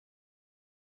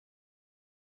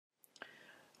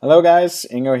Hello guys,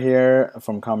 Ingo here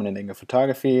from Carmen and Ingo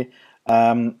Photography.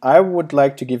 I would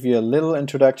like to give you a little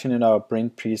introduction in our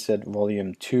Print Preset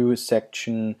Volume 2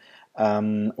 section.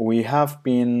 We have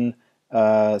been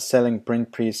selling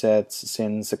print presets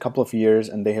since a couple of years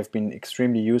and they have been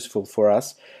extremely useful for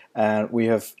us. And we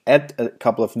have added a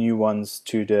couple of new ones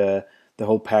to the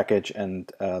whole package,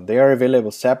 and they are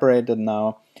available separated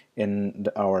now in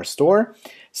our store.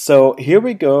 So here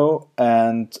we go,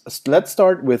 and let's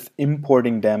start with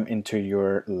importing them into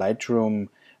your Lightroom.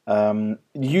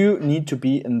 You need to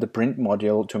be in the print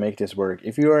module to make this work.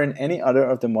 If you are in any other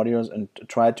of the modules and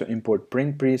try to import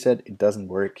print preset, it doesn't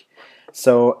work.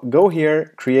 So go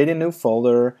here, create a new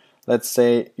folder. Let's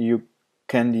say you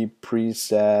Candi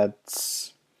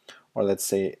Presets, or let's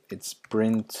say it's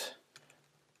print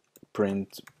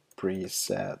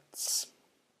presets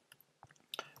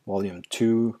volume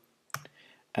 2,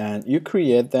 and you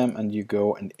create them and you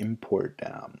go and import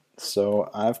them. So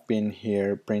I've been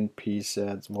here, print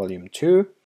presets volume 2,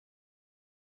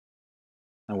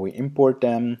 and we import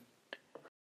them.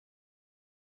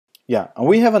 Yeah, and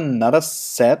we have another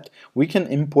set. We can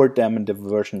import them in the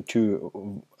version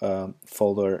 2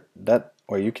 folder,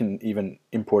 or you can even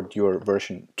import your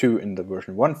version 2 in the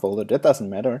version 1 folder. That doesn't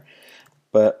matter,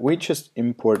 but we just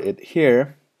import it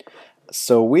here.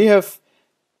 So we have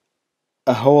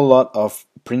a whole lot of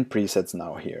print presets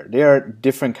now here. There are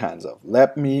different kinds of.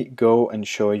 Let me go and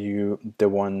show you the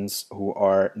ones who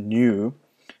are new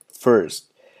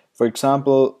first. For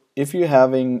example, if you're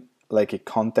having like a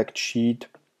contact sheet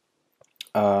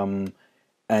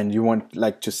and you want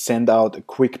like to send out a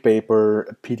quick paper,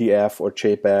 a PDF or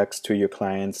JPEGs to your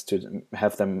clients to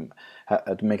have them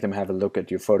to make them have a look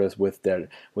at your photos with the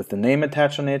name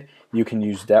attached on it, you can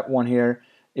use that one here.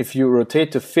 If you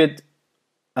rotate to fit,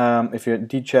 if you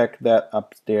decheck that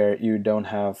up there, you don't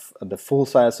have the full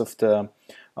size of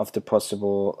the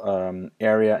possible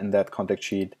area in that contact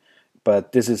sheet.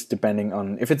 But this is depending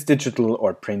on if it's digital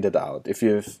or printed out. If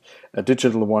you have a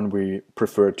digital one, we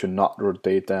prefer to not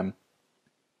rotate them,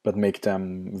 but make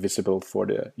them visible for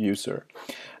the user.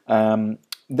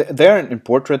 They're in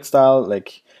portrait style,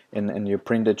 like in your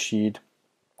printed sheet.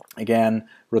 Again,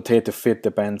 rotate to fit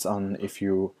depends on if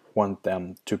you want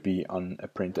them to be on a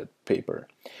printed paper.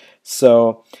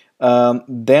 So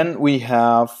then we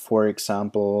have, for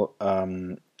example,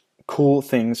 cool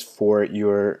things for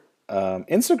your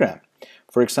Instagram.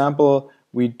 For example,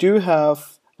 we do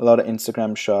have a lot of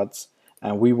Instagram shots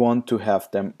and we want to have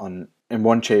them in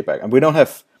one JPEG. And we don't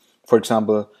have, for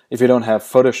example, if you don't have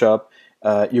Photoshop,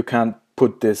 you can't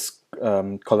put these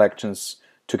collections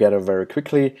together very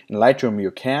quickly. In Lightroom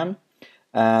you can.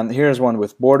 And here's one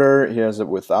with border, here's it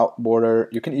without border.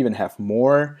 You can even have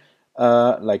more,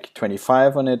 like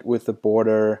 25 on it with a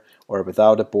border or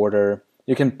without a border.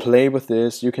 You can play with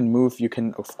this, you can move, you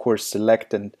can of course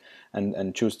select and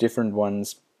choose different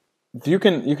ones. You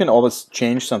can always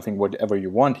change something whatever you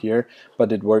want here,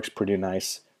 but it works pretty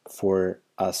nice for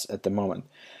us at the moment.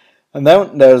 And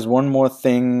then there's one more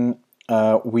thing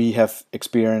we have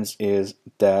experienced is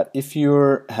that if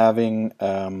you're having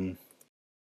a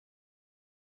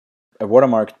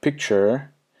watermarked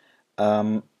picture,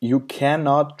 you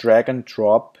cannot drag and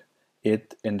drop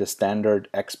it in the standard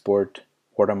export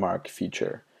watermark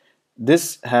feature.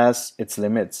 This has its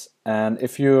limits, and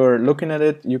if you're looking at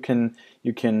it, you can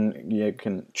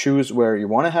choose where you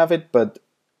want to have it, but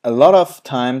a lot of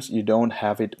times you don't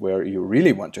have it where you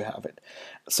really want to have it.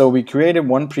 So we created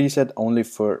one preset only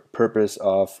for purpose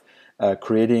of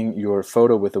creating your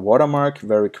photo with a watermark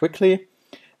very quickly.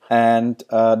 And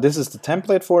this is the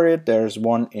template for it. There's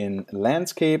one in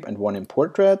landscape and one in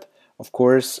portrait. Of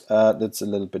course, that's a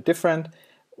little bit different.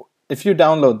 If you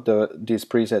download these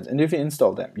presets and if you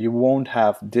install them, you won't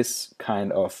have this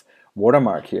kind of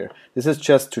watermark here. This is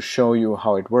just to show you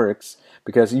how it works,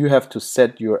 because you have to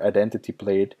set your identity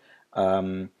plate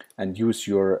and use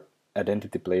your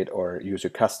identity plate or use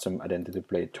your custom identity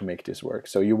plate to make this work.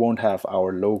 So you won't have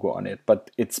our logo on it,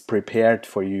 but it's prepared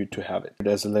for you to have it.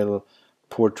 There's a little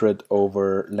portrait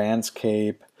over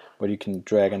landscape where you can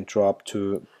drag and drop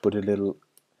to put a little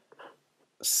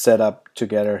setup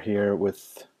together here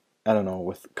with, I don't know,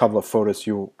 with a couple of photos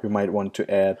you might want to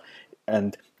add.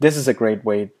 And this is a great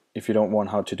way, if you don't want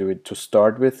how to do it to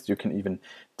start with. You can even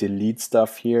delete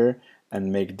stuff here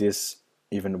and make this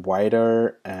even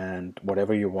wider and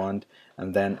whatever you want,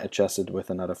 and then adjust it with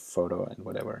another photo and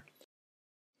whatever.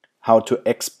 How to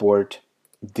export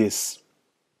this.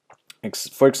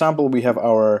 For example, we have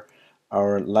our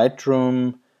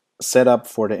Lightroom setup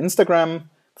for the Instagram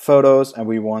photos, and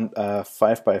we want a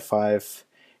 5x5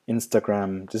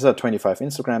 Instagram. These are 25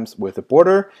 Instagrams with a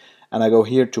border, and I go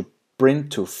here to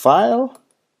print to file,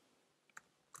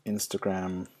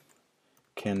 Instagram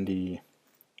Candi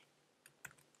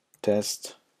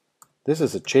test. This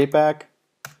is a JPEG,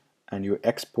 and you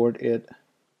export it,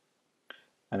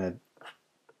 and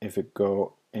if you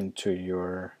go into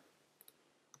your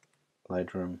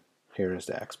Lightroom, here is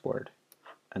the export,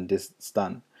 and this is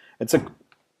done. It's a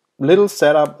little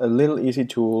setup, a little easy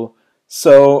tool.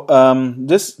 So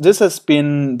this has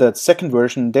been the second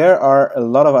version. There are a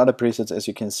lot of other presets, as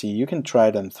you can see. You can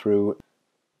try them through.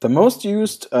 The most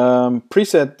used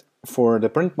preset for the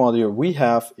print module we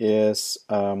have is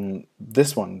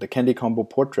this one, the Candi Combo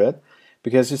Portrait,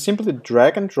 because you simply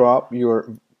drag and drop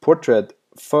your portrait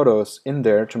photos in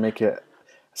there to make a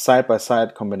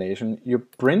side-by-side combination. You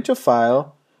print your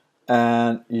file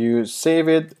and you save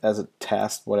it as a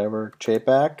test, whatever,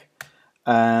 JPEG,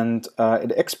 and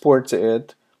it exports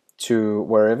it to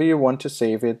wherever you want to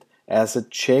save it as a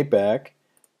JPEG,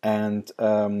 and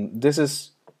this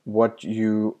is what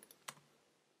you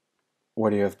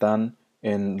have done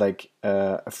in like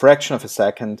a fraction of a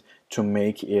second to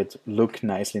make it look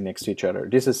nicely next to each other.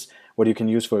 This is what you can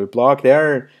use for your blog.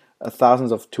 There are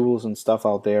thousands of tools and stuff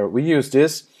out there. We use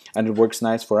this and it works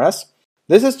nice for us.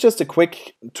 This is just a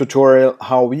quick tutorial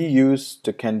how we use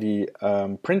the Candi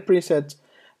print preset.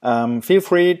 Feel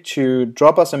free to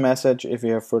drop us a message if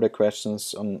you have further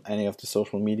questions on any of the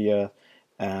social media,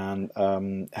 and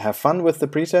have fun with the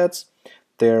presets.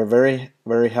 They're very,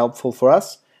 very helpful for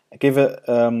us. Give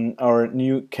our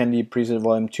new Candi Preset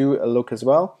Volume 2 a look as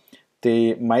well.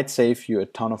 They might save you a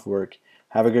ton of work.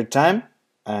 Have a good time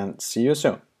and see you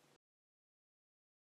soon.